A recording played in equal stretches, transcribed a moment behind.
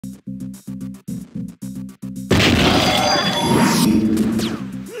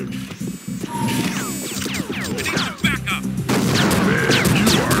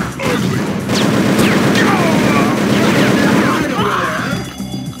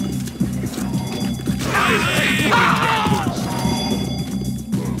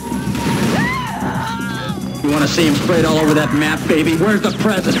want to see him sprayed all over that map, baby? Where's the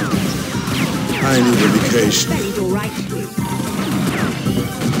president? I need a vacation. This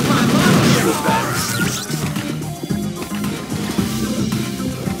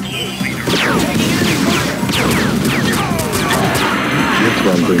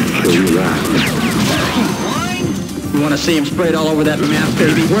one's going to kill you last. You want to see him sprayed all over that map,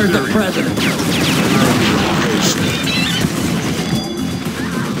 baby? Where's the president?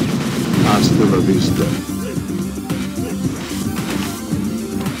 Hasta la vista.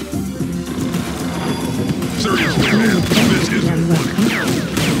 Seriously, man, this isn't funny.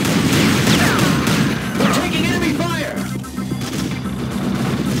 We're taking enemy fire!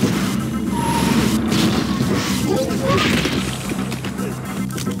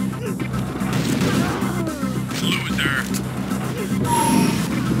 Loser.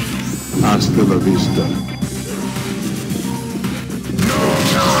 Hasta la vista.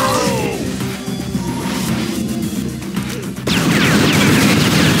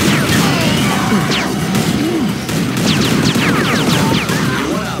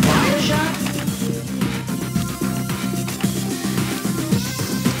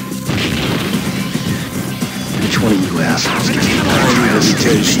 Which one of you assholes gets the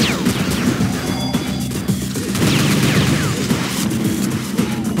hesitation?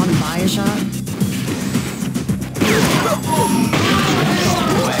 Wanna buy a shot?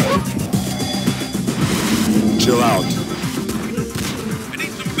 Chill out. I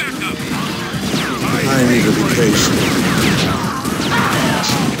need some backup. I need a vacation.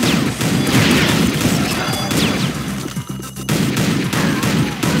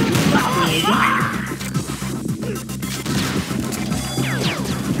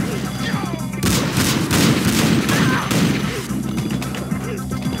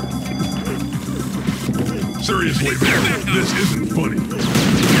 Seriously, man, this isn't funny.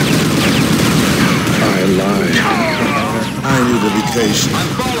 I lied. I need a vacation. I'm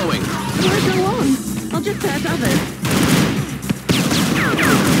following! Why go on? I'll just hurt others.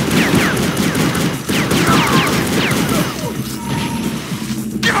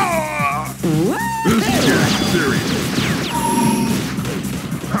 This is getting serious.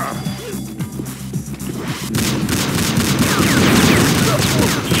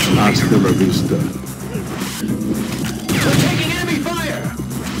 Hasta la vista. We're taking enemy fire!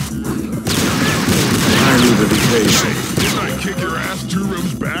 I need a vacation. Didn't I kick your ass 2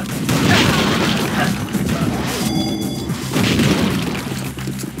 rooms back?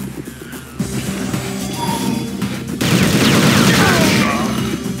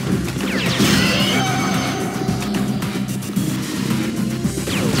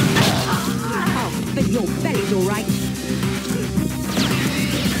 But your belly's all right.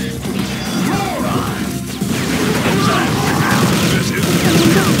 This isn't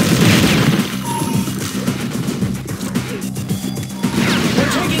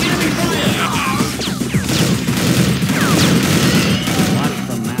We're taking enemy fire! What's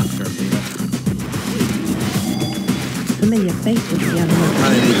the masterpiece? Familiar face with the other one. I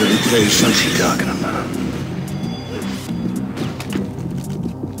need a vacation. What's he talking about?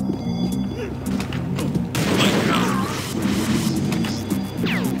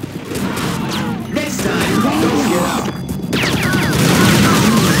 Next time, don't get out!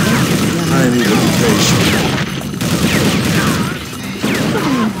 I need a vacation.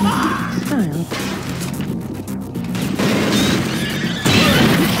 Style.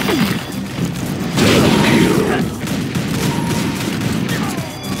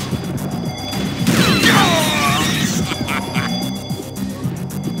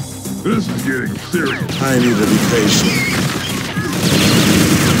 This is getting serious. I need a vacation.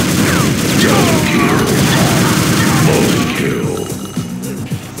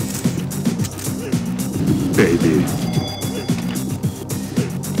 Baby.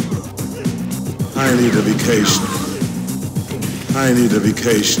 I need a vacation. I need a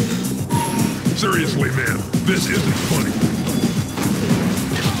vacation. Seriously, man, this isn't funny.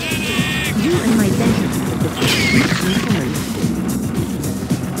 You and my dentist are the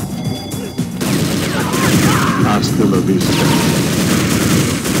Hasta la vista.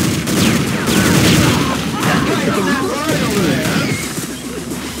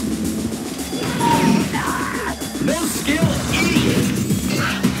 No skill, idiot!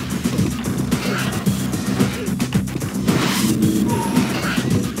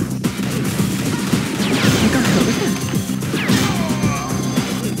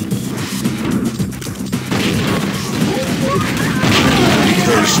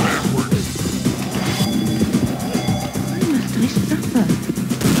 Vacation. Must I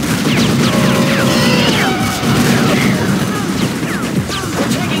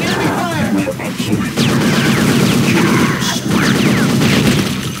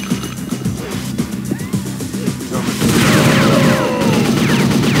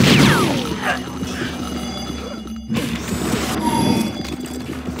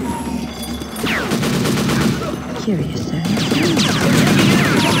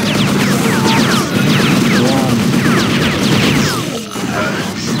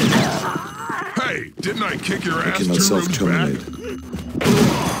Didn't I kick your ass Making 2 myself rooms terminate.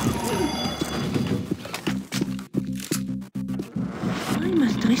 I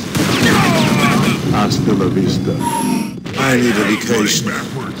must risk. Hasta la vista. I need a back? vacation.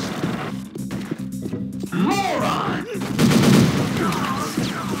 Backwards. Moron!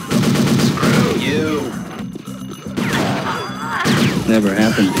 You. Never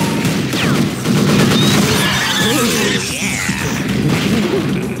happened.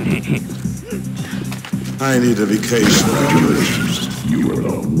 I need a vacation. You are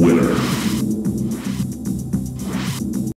the winner.